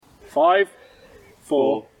5,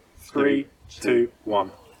 4, 3, 2,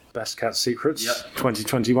 1. Best Kept Secrets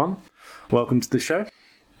 2021. Welcome to the show.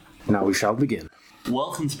 Now we shall begin.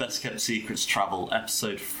 Welcome to Best Kept Secrets Travel,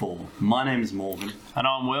 episode 4. My name is Morgan. And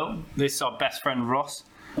I'm Will. This is our best friend Ross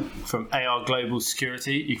from AR Global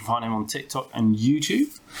Security. You can find him on TikTok and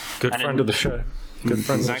YouTube. Good friend of the show. Good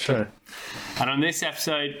friend Exactly. of the show. And on this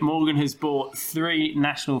episode, Morgan has bought 3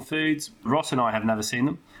 national foods. Ross and I have never seen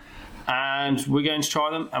them. And we're going to try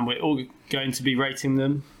them, and we're all going to be rating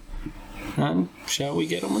them. And shall we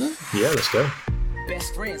get on with it? Yeah, let's go.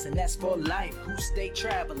 Best friends, and that's for life. Who stay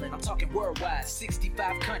traveling? I'm talking worldwide,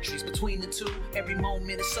 65 countries between the two. Every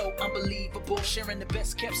moment is so unbelievable. Sharing the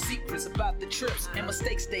best kept secrets about the trips and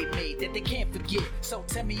mistakes they made that they can't forget. So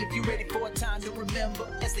tell me if you're ready for a time to remember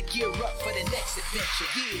as they gear up for the next adventure.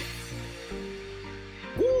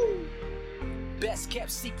 Yeah. Woo! Best kept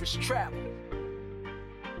secrets travel.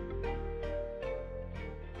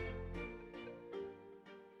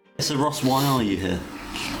 So Ross, why are you here?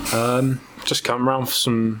 Just come around for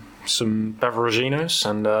some beveraginos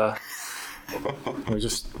and we're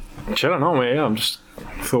just chilling, aren't we? Yeah, I'm just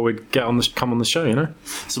thought we'd come on the show, you know.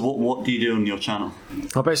 So what do you do on your channel?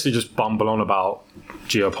 I basically just bumble on about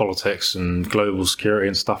geopolitics and global security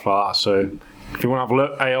and stuff like that. So if you want to have a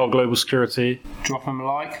look, AR Global Security. Drop him a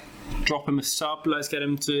like. Drop him a sub. Let's get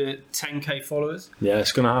him to 10k followers. Yeah,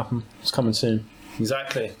 it's going to happen. It's coming soon.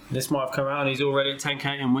 Exactly. This might have come out and he's already at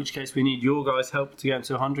 10k, in which case we need your guys' help to get him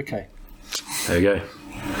to 100k. There you go.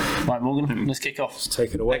 Right, Morgan, let's kick off. Let's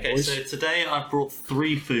take it away, Okay, boys. so today I've brought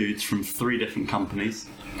 3 foods from 3 different companies.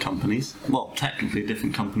 Well, technically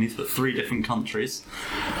different companies, but 3 different countries.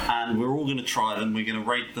 And we're all going to try them. We're going to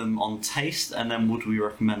rate them on taste and then would we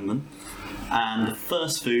recommend them. And the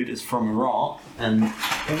first food is from Iraq, and we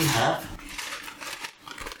have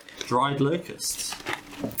dried locusts.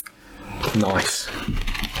 Nice.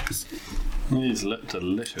 These look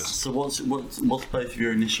delicious. So what's both of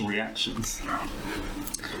your initial reactions?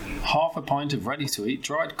 Half a pint of ready-to-eat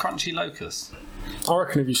dried crunchy locusts. I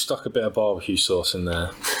reckon if you stuck a bit of barbecue sauce in there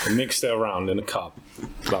and mixed it around in a cup,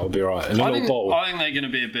 that would be right. In a little bowl. I think they're going to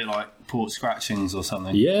be a bit like pork scratchings or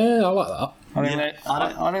something. Yeah, I like that. I think, Yeah,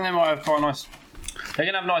 I think they might have quite a nice... They're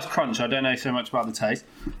going to have a nice crunch. I don't know so much about the taste.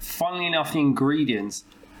 Funnily enough, the ingredients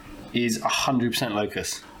is 100%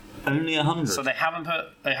 locust. Only 100. So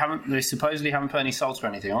they supposedly haven't put any salt or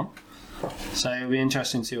anything on. So it'll be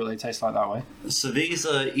interesting to see what they taste like that way. So these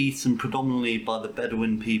are eaten predominantly by the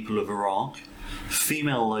Bedouin people of Iraq.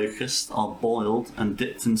 Female locusts are boiled and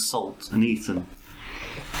dipped in salt and eaten.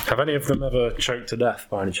 Have any of them ever choked to death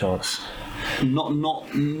by any chance? Not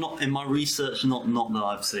in my research. Not that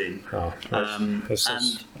I've seen. Oh, And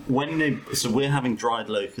so we're having dried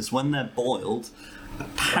locusts. When they're boiled,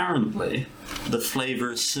 apparently the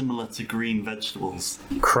flavour is similar to green vegetables.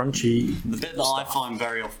 crunchy. The bit that I find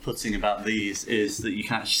very off-putting about these is that you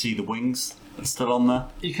can actually see the wings that's still on there.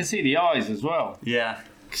 You can see the eyes as well. Yeah,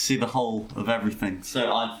 you can see the whole of everything.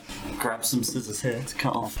 So I've grabbed some scissors here to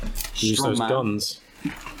cut off. Use Strong those man. guns.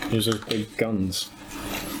 Use those big guns.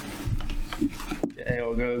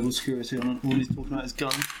 AR Global Security on all he's talking about is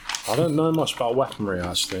guns. I don't know much about weaponry,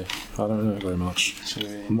 actually. I don't know very much. So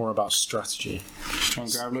we More about strategy. try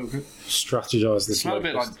and grab a little bit. Strategize this. Smell a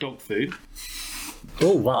bit locust. like dog food.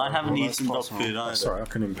 Oh wow! I haven't Well, eaten that's dog possible. food either. Sorry, I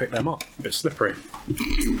couldn't even pick them up. A bit slippery.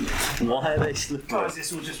 Why are they slippery?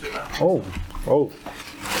 This will just be that. Oh!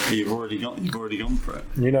 You've already gone for it.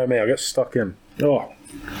 You know me, I get stuck in. Oh,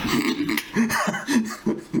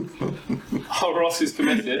 Oh, Ross is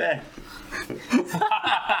committed.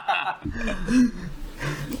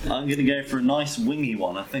 I'm going to go for a nice wingy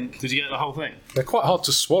one, I think. Did you get the whole thing? they're quite hard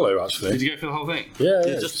to swallow, actually. Did you go for the whole thing? Yeah,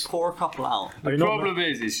 Yeah, yeah. just pour a couple out. Are you The not problem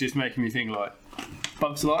is, it's just making me think like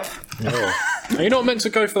Bugs Life. Oh. Are you not meant to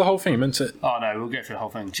go for the whole thing? You're meant to. Oh no, we'll go for the whole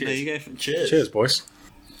thing. There Cheers. you go. For cheers. Cheers, boys.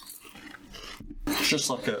 It's just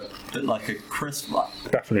like a bit like a crisp. Like,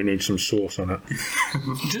 Definitely need some sauce on it.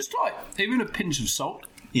 Just like even a pinch of salt.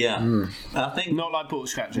 yeah. I think. Not like pork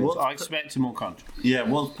scratchings. What? I expect more crunch. Yeah.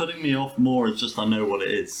 What's putting me off more is just I know what it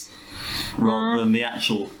is, rather than the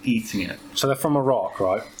actual eating it. So they're from Iraq,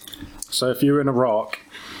 right? So if you're in Iraq,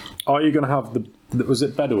 are you going to have was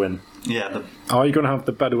it Bedouin? Yeah. Are you going to have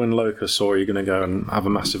the Bedouin locust, or are you going to go and have a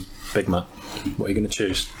massive Big Mac? What are you going to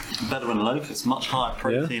choose? The Bedouin locust, much higher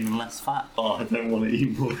protein and less fat. Oh, I don't want to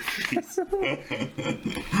eat more of these.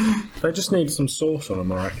 They just need some sauce on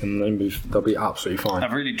them, I reckon. They'll be absolutely fine.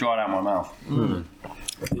 I've really dried out my mouth.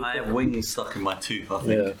 I have wings stuck in my tooth, I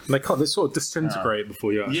think. Yeah, they sort of disintegrate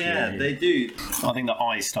before you actually. Yeah, eat. they do. I think the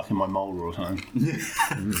eye's stuck in my molar or something.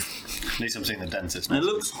 At least I'm seeing the dentist. It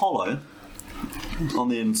looks hollow on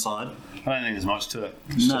the inside. I don't think there's much to it.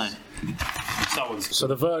 No. Someone's. So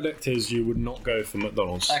the verdict is you would not go for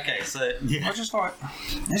McDonald's. Okay, so yeah, I just like.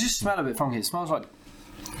 It just smells a bit funky. It smells like.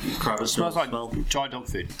 Smells like dry dog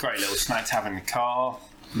food. Great little snack to have in the car.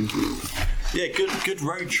 Yeah, good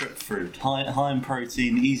road trip food. High in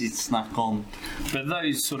protein, easy to snack on. But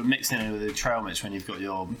those sort of mixing in with the trail mix when you've got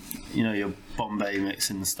your Bombay mix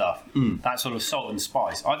and stuff, that sort of salt and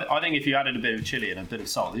spice. I think if you added a bit of chili and a bit of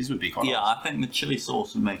salt, these would be quite Yeah, nice. I think the chili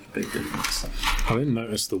sauce would make a big difference. I didn't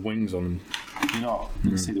notice the wings on them. You know, you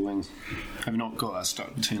can see the wings. Have you not got that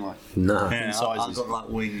stuck between like? No. Yeah, sizes. I've got like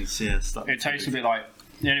wings. Yeah, stuff. It tastes a bit like.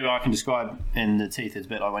 The only way I can describe in the teeth is a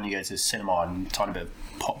bit like when you go to the cinema and a tiny bit of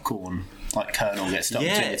popcorn, like kernel, gets stuck Yeah,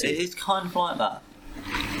 between the it teeth. is kind of like that.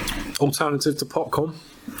 Alternative to popcorn.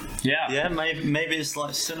 Yeah. Yeah, maybe it's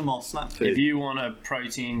like cinema snack food. If you want a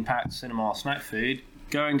protein-packed cinema snack food,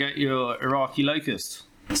 go and get your Iraqi locust.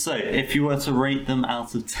 So, if you were to rate them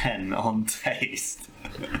out of 10 on taste,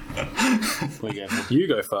 Where you go? You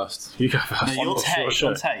go first. You go first. No, you're On taste. Sure.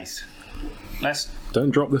 On taste. Let's.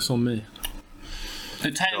 Don't drop this on me. The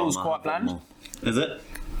tail's quite bland. Is it?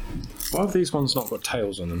 Why have these ones not got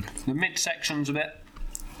tails on them? The midsection's a bit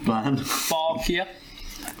Bland. barkier.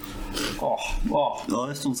 Oh. Oh,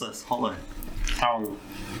 this one says hollow. Now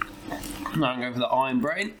I'm going for the iron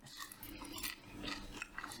brain.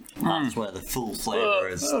 That's where the full flavour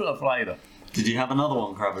is. Full of flavour. Did you have another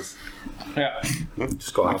one, Crabbers? Yeah.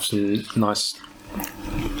 Just got to have some nice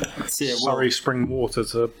Yeah, Surrey spring water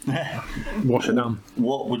to wash it down.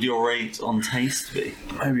 what would your rate on taste be?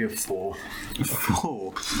 Maybe a 4.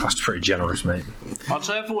 4. That's pretty generous, mate. I'd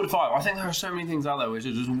say a 4 to 5. I think there are so many things out there which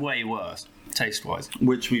are just way worse, taste-wise.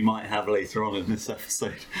 Which we might have later on in this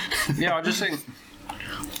episode. Yeah, I just think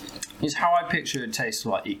it's how I picture it tastes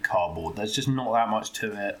like eat cardboard. There's just not that much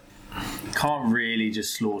to it. Can't really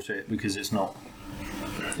just slaughter it because it's not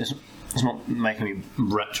making me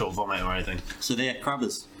retch or vomit or anything. So there,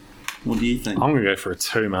 Crabbers. What do you think? I'm gonna go for a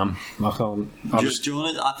 2, man. I can't. Do you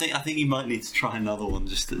want it? I think you might need to try another one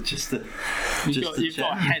just to You've got a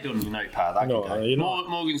check. head on your notepad. That No, can go. you're not-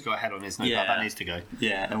 Morgan's got a head on his notepad. Yeah. That needs to go.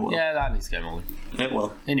 Yeah, it will. Yeah, that needs to go, Morgan. It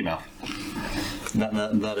will. In your mouth.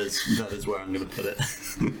 That is where I'm going to put it.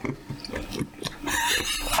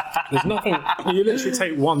 There's nothing. You literally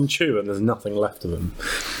take one chew and there's nothing left of them.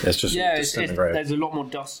 It's just Yeah, disintegrated. there's a lot more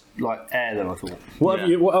dust, like air than I thought. What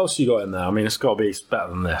else you got in there? I mean, it's got to be better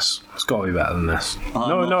than this. It's got to be better than this. I'm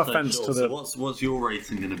No not so offense sure. to So the what's your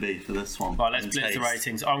rating going to be for this one? Right, let's in blitz the taste?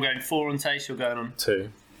 ratings. I'm going 4 on taste. You're going on 2.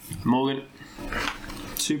 Morgan.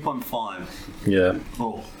 2.5. Yeah.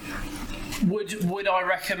 Oh. Would I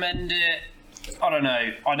recommend it? I don't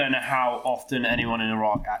know. I don't know how often anyone in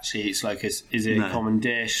Iraq actually eats locust. Is it No. a common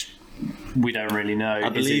dish? We don't really know. I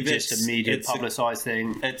believe is it just a media it's a- publicised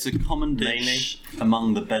thing? It's a common dish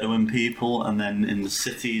among the Bedouin people, and then in the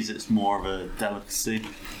cities it's more of a delicacy.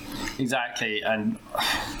 Exactly. And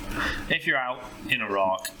if you're out in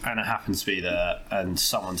Iraq and it happens to be there and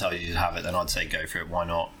someone tells you to have it, then I'd say go for it. Why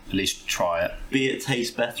not? At least try it. Be it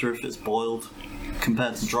tastes better if it's boiled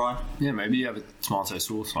compared to dry. Yeah, maybe you have a tomato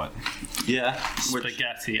sauce like Yeah, which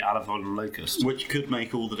spaghetti ala volum locust. could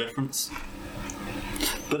make all the difference.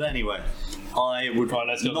 But anyway, I would Right,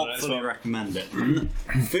 let's go to the not next fully one. recommend it.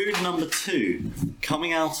 Food number 2,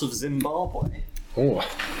 coming out of Zimbabwe, Oh,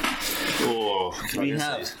 Oh, can I we just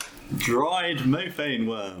have say- dried mophane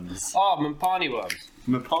worms. Oh, Mpani worms.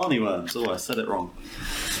 Mopani worms. Oh, I said it wrong.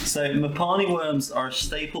 So, Mopani worms are a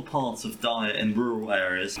staple part of diet in rural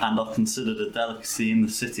areas and are considered a delicacy in the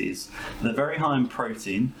cities. They're very high in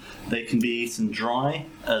protein. They can be eaten dry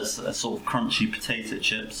as a sort of crunchy potato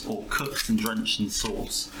chips or cooked and drenched in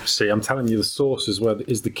sauce. see, I'm telling you, the sauce is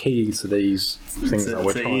the key to these things that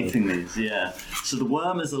we're To trying. eating these, yeah. So the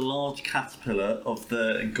worm is a large caterpillar of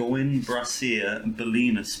the Goinbracea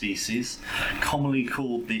bellina species, commonly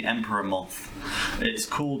called the emperor moth. It's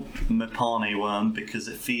called Mopani worm because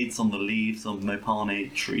it feeds on the leaves of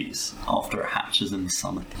Mopani trees after it hatches in the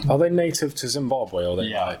summer. Are they native to Zimbabwe or are they?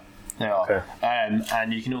 Yeah, they are. Okay.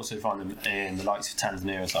 And you can also find them in the likes of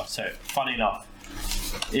Tanzania and stuff. So, funny enough,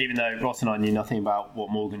 even though Ross and I knew nothing about what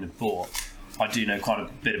Morgan had bought, I do know quite a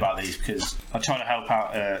bit about these because I try to help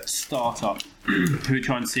out a startup who are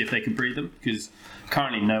trying to see if they can breed them because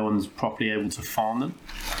currently no one's properly able to farm them.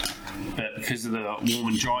 But because of the warm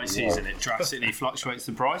and dry season, it drastically fluctuates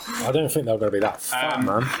the price. I don't think they're going to be that fat,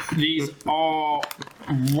 man. These are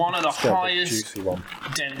one of the Get a big highest juicy one.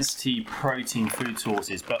 density protein food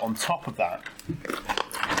sources, but on top of that,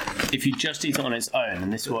 if you just eat it on its own,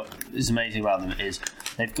 and this is what is amazing about them is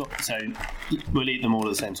they've got, so we'll eat them all at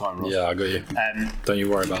the same time, Ross. Yeah, I got you. Don't you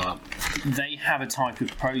worry about that. they have a type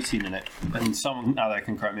of protein in it, and someone out there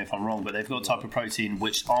can correct me if I'm wrong, but they've got a type of protein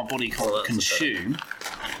which our body can't consume.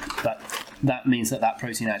 That means that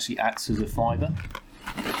protein actually acts as a fibre.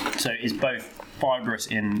 So it's both fibrous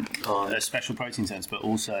in a special protein sense, but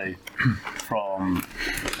also from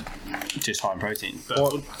just high in protein. But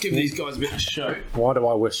we'll give these guys a bit of a show. Why do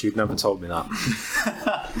I wish you'd never told me that?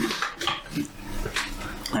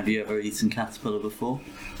 Have you ever eaten caterpillar before?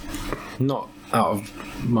 Not out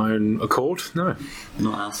of my own accord, no.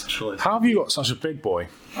 Not out of choice. How have you got such a big boy?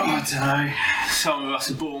 Oh, I don't know. Some of us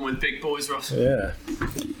are born with big boys, Ross. Yeah.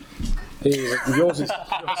 Yours is.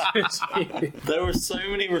 There were so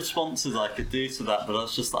many responses I could do to that, but I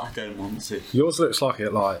was just like, I don't want to. Yours looks like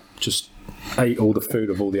it just ate all the food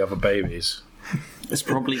of all the other babies. It's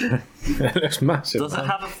probably. It looks massive. Does it man.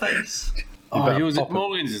 have a face? Oh, yours, pop it.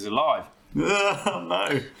 Morgan's is alive.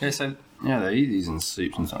 No. Yeah, they eat these in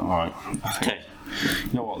soups and stuff. Right. Okay.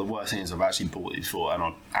 You know what? The worst thing is I've actually bought these for, and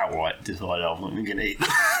I've outright decided I'm not even going to eat them.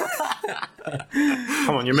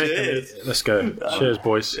 Come on, you're making Cheers. it. Let's go. Cheers,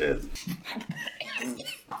 boys. Cheers.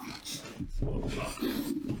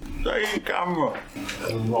 Show your camera.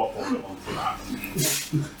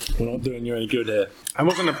 We're not doing you any good here. It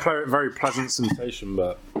wasn't a very pleasant sensation,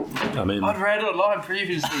 but I mean, I'd read online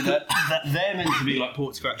previously that they're meant to be like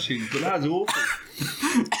pork scratchings, but that's awful.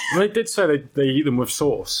 they did say they eat them with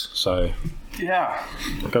sauce, so Yeah.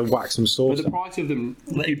 go whack some sauce. But the price of them,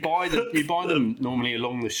 you buy them normally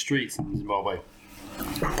along the streets in Zimbabwe,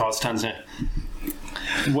 past Tanzania,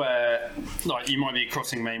 where like you might be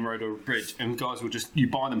crossing main road or a bridge, and guys will you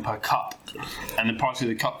buy them per cup, and the price of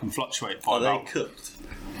the cup can fluctuate by Are they about cooked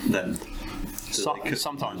then?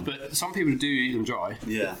 sometimes, but some people do eat them dry.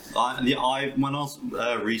 Yeah. When I was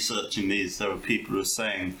researching these, there were people who were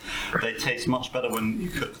saying they taste much better when you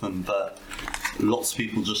cook them, but lots of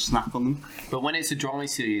people just snack on them. But when it's a dry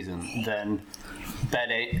season, then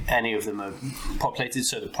barely any of them are populated,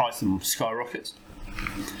 so the price of them skyrockets.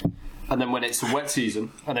 And then when it's a wet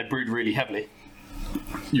season and they brood really heavily,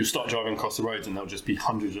 you start driving across the roads and there'll just be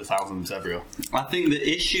hundreds of thousands everywhere. I think the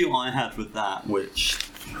issue I had with that, which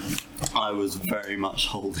I was very much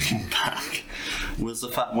holding back, was the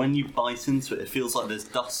fact when you bite into it, it feels like there's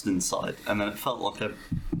dust inside, and then it felt like I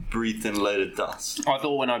breathed in a load of dust. I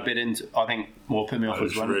thought when I bit into I think what put me off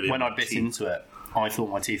was really when I my bit teeth. into it, I thought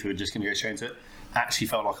my teeth were just going to go straight into it. Actually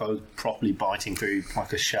felt like I was properly biting through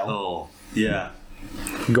like a shell. Oh, yeah.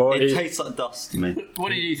 Got It tastes like dust to me. What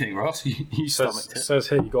do you think, Ross? You stomached it. says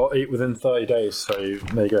here you got to eat within 30 days, so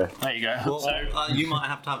there you go. There you go. Well, So you might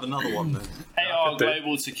have to have another one then. AR could do.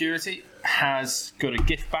 Global Security has got a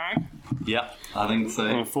gift bag Yeah, I think in so.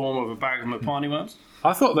 the form of a bag of Mopani worms.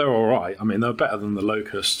 I thought they were alright. I mean, they were better than the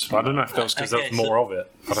locusts, but I don't know if that was because Okay, there was more of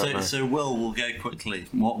it. I don't know. So Will, we'll go quickly.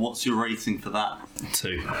 What's your rating for that?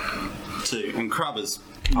 2. 2. And Crabbers?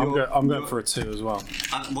 I'm going for a 2 as well.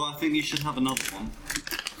 Well, I think you should have another one.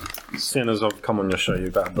 Seeing as I've come on your show, you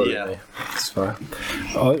better bully Yeah. me. It's fair.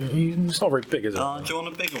 It's not very big, is it? Do you want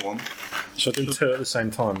a bigger one? Should I do 2 at the same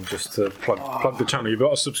time just to plug the channel? You've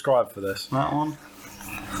got to subscribe for this. That one?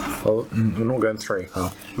 Well, we're not going 3.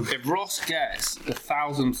 Oh. If Ross gets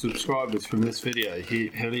 1,000 subscribers from this video,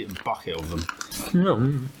 he'll eat a bucket of them.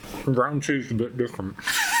 Yeah, round 2's a bit different.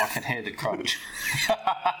 I can hear the crunch.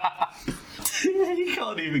 You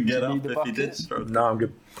can't even get up need the if you did bucket? struggle. No, I'm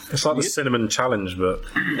good. It's like the cinnamon challenge, but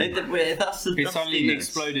That's the It suddenly dustiness.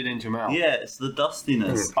 exploded into your mouth. Yeah, it's the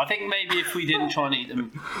dustiness. I think maybe if we didn't try and eat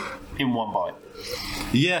them in one bite.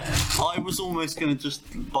 Yeah, I was almost going to just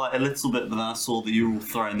bite a little bit, but then I saw that you were all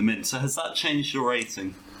throwing them in. So has that changed your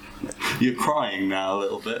rating? You're crying now a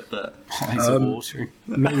little bit, but It's a water.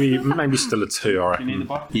 maybe still a 2, I You reckon. need the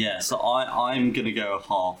bucket? yeah. So I'm going to go a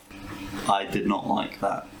half. I did not like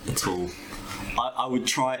that at all. I would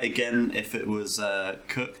try it again if it was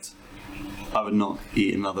cooked. I would not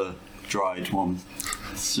eat another dried one.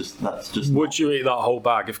 That's just. Would you eat that whole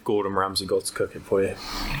bag if Gordon Ramsay got to cook it for you?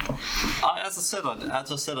 As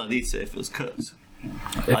I said, I'd eat it if it was cooked. If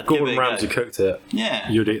I'd give it Gordon a Ramsay go. cooked it, Yeah,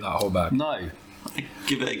 you'd eat that whole bag. No. I'd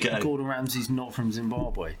give it a go. Gordon Ramsay's not from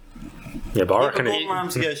Zimbabwe. Yeah, but I But reckon Gordon it.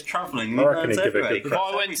 Ramsay goes travelling. I reckon he'd give it a good If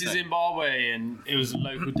I went to Zimbabwe and it was a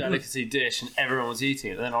local delicacy dish and everyone was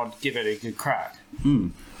eating it, then I'd give it a good crack.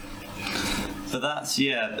 So that's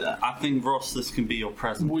I think Ross, this can be your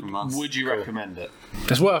present from us. Would you recommend it?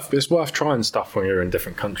 It's worth trying stuff when you're in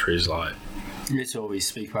different countries. Like, It's what we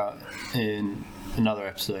speak about in another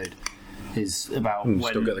episode. Is about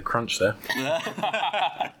still get the crunch there.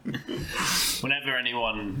 whenever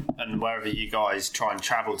anyone and wherever you guys try and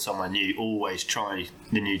travel somewhere new, always try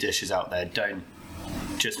the new dishes out there. Don't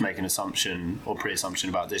just make an assumption or pre-assumption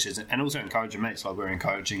about dishes, and also encouraging mates, like we're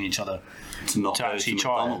encouraging each other to not to go actually to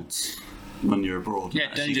try it. McDonald's when you're abroad.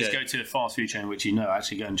 Yeah, don't just go to a fast food chain which you know,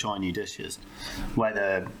 actually go and try new dishes.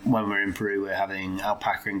 Whether when we're in Peru we're having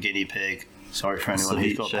alpaca and guinea pig. Sorry for anyone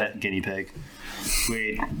who's got pet guinea pig.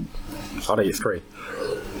 I'd eat 3.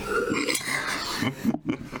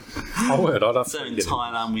 I would. I'd have So in to.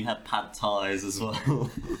 Thailand we had pad thais as well.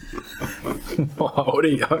 I would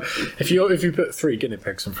eat. If you put 3 guinea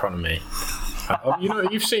pigs in front of me,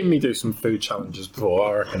 you've seen me do some food challenges before.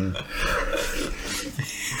 I reckon.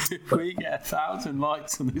 If we get 1,000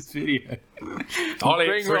 likes on this video, I'll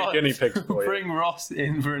eat 3 guinea pigs for you. Bring Ross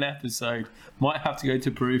in for an episode. Might have to go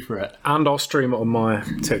to Peru for it. And I'll stream it on my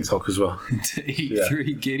TikTok as well. To eat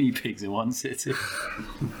 3 guinea pigs in one sitting.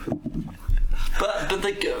 But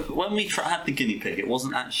when we had the guinea pig, it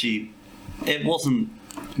wasn't like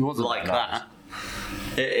that.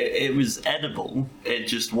 It was edible. It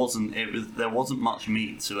just wasn't. There wasn't much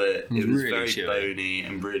meat to it. It was really very chewy. bony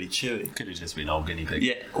and really chewy. Could have just been old guinea pig.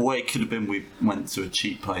 Yeah, or it could have been we went to a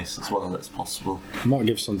cheap place as well. That's possible. I might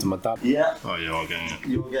give some to my dad. Yeah, Oh, you are getting it.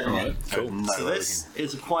 you're getting it. Cool. No, So this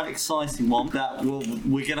is a quite exciting one that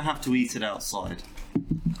we're going to have to eat it outside.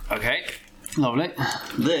 Okay, lovely.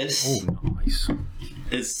 This Nice.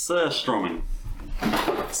 is surströmming.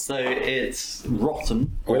 So it's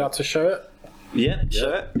rotten. Are we allowed to show it? Yeah,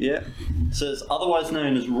 sure. Yeah. So it's otherwise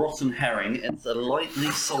known as rotten herring. It's a lightly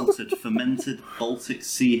salted, fermented Baltic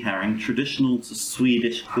sea herring, traditional to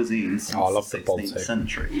Swedish cuisine since Oh, I love the the 16th Baltic.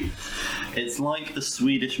 century. It's like the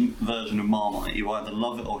Swedish version of Marmite. You either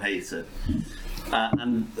love it or hate it.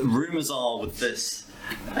 And rumours are with this.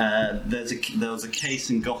 There was a case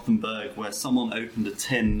in Gothenburg where someone opened a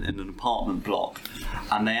tin in an apartment block,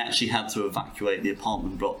 and they actually had to evacuate the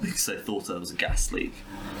apartment block because they thought there was a gas leak.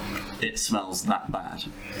 It smells that bad,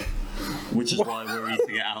 which is why we're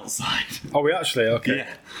eating it outside. Oh, we actually? Okay. Yeah,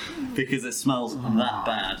 because it smells that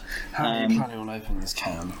bad. How are you planning on opening this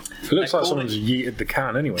can? It looks like someone's yeeted the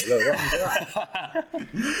can anyway. Look,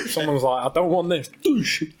 someone's like, I don't want this.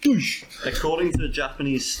 Douche, douche. According to a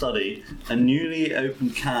Japanese study, a newly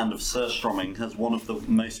opened can of surströmming has one of the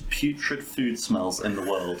most putrid food smells in the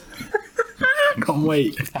world. Can't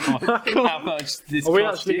wait. How much this Are we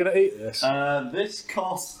cost actually you? going to eat this? This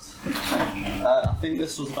cost, I think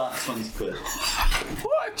this was about 20 quid.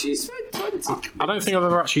 What? You spent 20? I don't think I've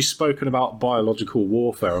ever actually spoken about biological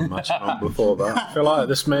warfare on Match Amount before, but I feel like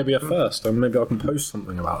this may be a first, and maybe I can post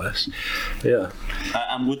something about this. Yeah.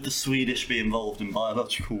 And would the Swedish be involved in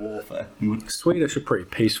biological warfare? Swedish are pretty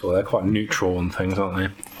peaceful. They're quite neutral on things, aren't they?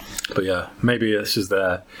 But yeah, maybe this is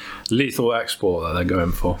their lethal export that they're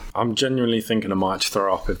going for. I'm genuinely thinking I might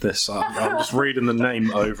throw up if this. I'm just reading the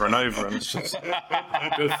name over and over, and it's just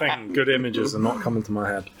a good thing. Good images are not coming to my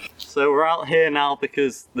head. So we're out here now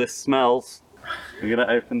because this smells. We're going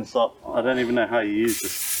to open this up. I don't even know how you use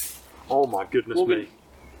this. Oh my goodness me!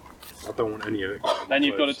 I don't want any of it. Then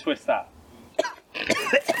you've got to twist that.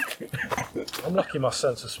 I'm lucky my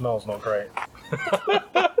sense of smell's not great.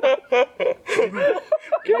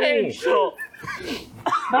 Get shot!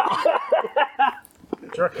 Do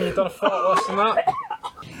you reckon you've done a fart worse than that?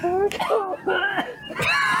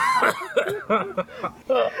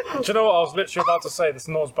 Do you know what? I was literally about to say this is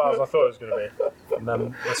not as bad as I thought it was going to be. And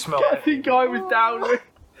then the smell. I think I was down with.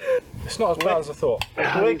 It's not as bad as I thought.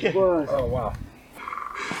 Oh wow.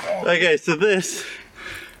 Okay, so this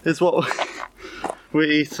is what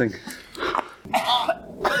we're eating.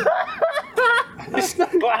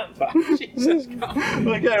 Jesus Christ.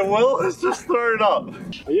 Okay, Will has just thrown up.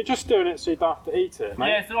 Are you just doing it so you don't have to eat it, mate?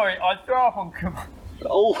 Yeah, sorry, I throw up on command.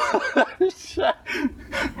 Oh, shit.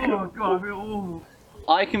 Oh god, I feel awful.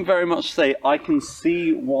 I can very much say I can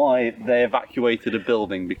see why they evacuated a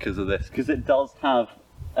building because of this, because it does have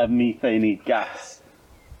a methane gas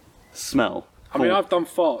smell. I mean, I've done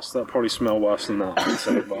farts that probably smell worse than that. I'd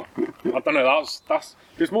say, but I don't know. That's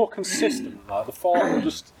it's more consistent. Like the fart will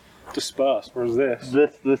just disperse, whereas this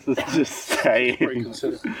This is just saying. pretty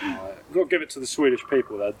consistent. Like, got to give it to the Swedish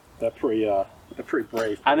people. They're pretty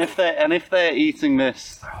brave. And if they're eating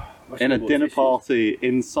this in a dinner party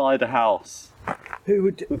inside a house, Who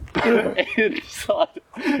would inside.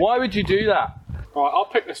 Why would you do that? All right, I'll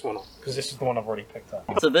pick this one up because this is the one I've already picked up.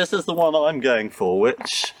 So this is the one I'm going for,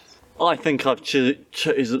 which I think I've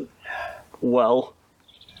chosen well.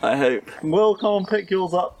 I hope. Will, come on, pick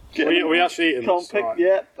yours up. We actually eating Come on, this? pick. Right.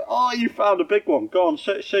 Yeah. Oh, you found a big one. Go on,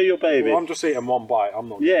 show your baby. Well, I'm just eating one bite. I'm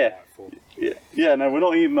not. Yeah. Full. Yeah, no, we're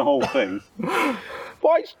not eating the whole thing.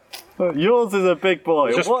 Why? Yours is a big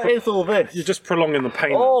boy. Just What is all this? You're just prolonging the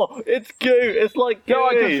pain. Oh, it's goo. It's like gooey. No,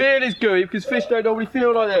 I can feel it's gooey because fish don't normally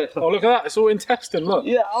feel like this. Oh, look at that. It's all intestine, look.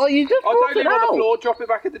 Yeah, oh, you just I brought don't leave it it on the out. floor, drop it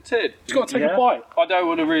back in the tin. You've got to take Yeah. a bite. I don't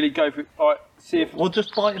want to really go for. Alright, see if. We'll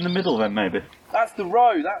just bite in the middle then, maybe. That's the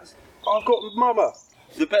roe. That's. I've got mama.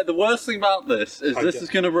 The worst thing about this is this is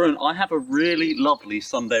going to ruin. I have a really lovely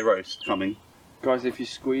Sunday roast coming. Guys, if you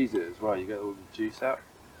squeeze it as well, you get all the juice out.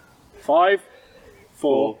 5,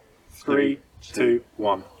 4, 3, 2,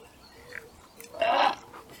 1.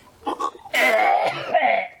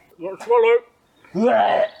 Swallow.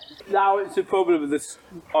 Now it's a problem with this.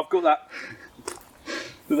 I've got that.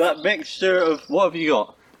 That mixture of what have you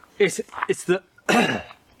got? It's the.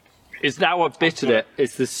 It's now I've bittered it.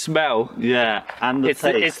 It's the smell. Yeah, and the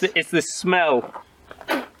taste. It's the smell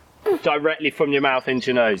directly from your mouth into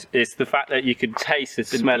your nose. It's the fact that you can taste it,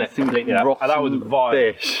 smell it. Yeah, and that was vile.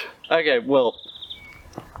 Fish. Okay, well,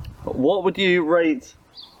 what would you rate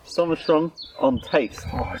Summer Strong on taste?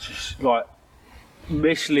 Oh, just like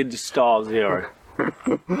Michelin star 0.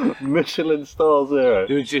 Michelin star 0.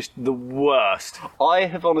 It was just the worst. I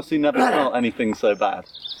have honestly never smelled anything so bad.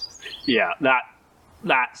 Yeah,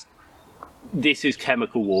 this is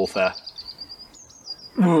chemical warfare.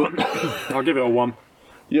 I'll give it a 1.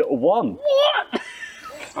 Yeah, 1.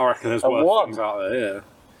 I reckon there's A worse what? things out there, yeah.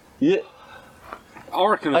 Yeah. I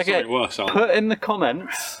reckon there's Okay, something worse out there. put in the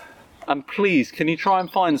comments, and please, can you try and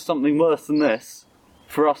find something worse than this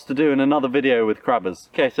for us to do in another video with crabbers?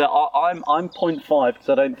 Okay, so I'm 0.5 because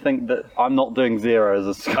I don't think that I'm not doing 0 as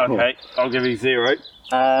a score. Okay, I'll give you 0.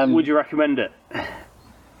 Would you recommend it?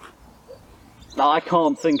 I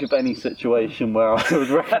can't think of any situation where I would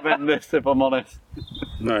recommend this, if I'm honest.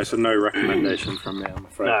 No, it's a no recommendation from me, I'm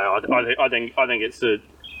afraid. No, I think it's a.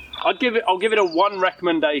 I'll give it a 1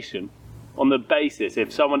 recommendation on the basis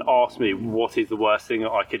if someone asked me what is the worst thing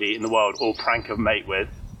that I could eat in the world or prank a mate with,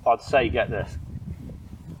 I'd say get this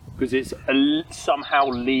because it's a somehow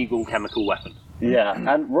legal chemical weapon. Yeah,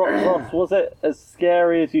 and Ross, was it as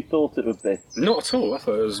scary as you thought it would be? Not at all. I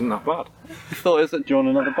thought it wasn't that bad. You thought it was, do you want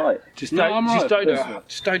another bite? Just No, don't, I'm just right, don't, personally.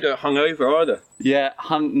 just don't do it hungover either. Yeah,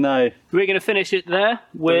 no. We're going to finish it there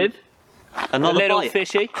with Another a little bite.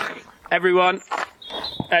 fishy. Everyone,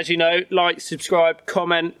 as you know, like, subscribe,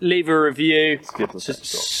 comment, leave a review,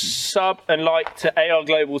 sub and like to AR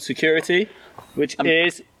Global Security, which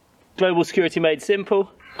is Global Security Made Simple.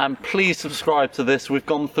 And please subscribe to this. We've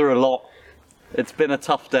gone through a lot. It's been a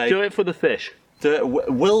tough day. Do it for the fish.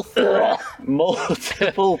 Will throw up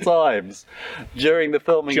multiple times during the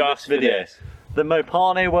filming Just of this video. for this. The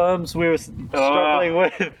Mopane worms we were struggling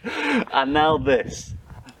with, and now this.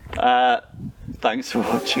 Thanks for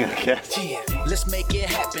watching, I guess. Yeah, let's make it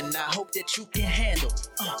happen. I hope that you can handle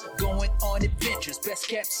going on adventures, best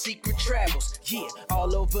kept secret travels. Yeah,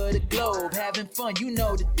 all over the globe, having fun, you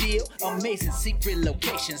know the deal. Amazing secret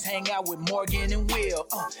locations, hang out with Morgan and Will.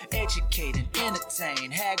 Educate and entertain,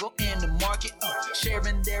 haggle in the market,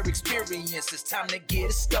 sharing their experiences. Time to get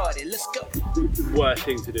it started. Let's go. Worst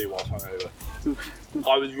thing to do whilst hungover.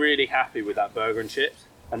 I was really happy with that burger and chips,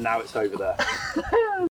 and now it's over there.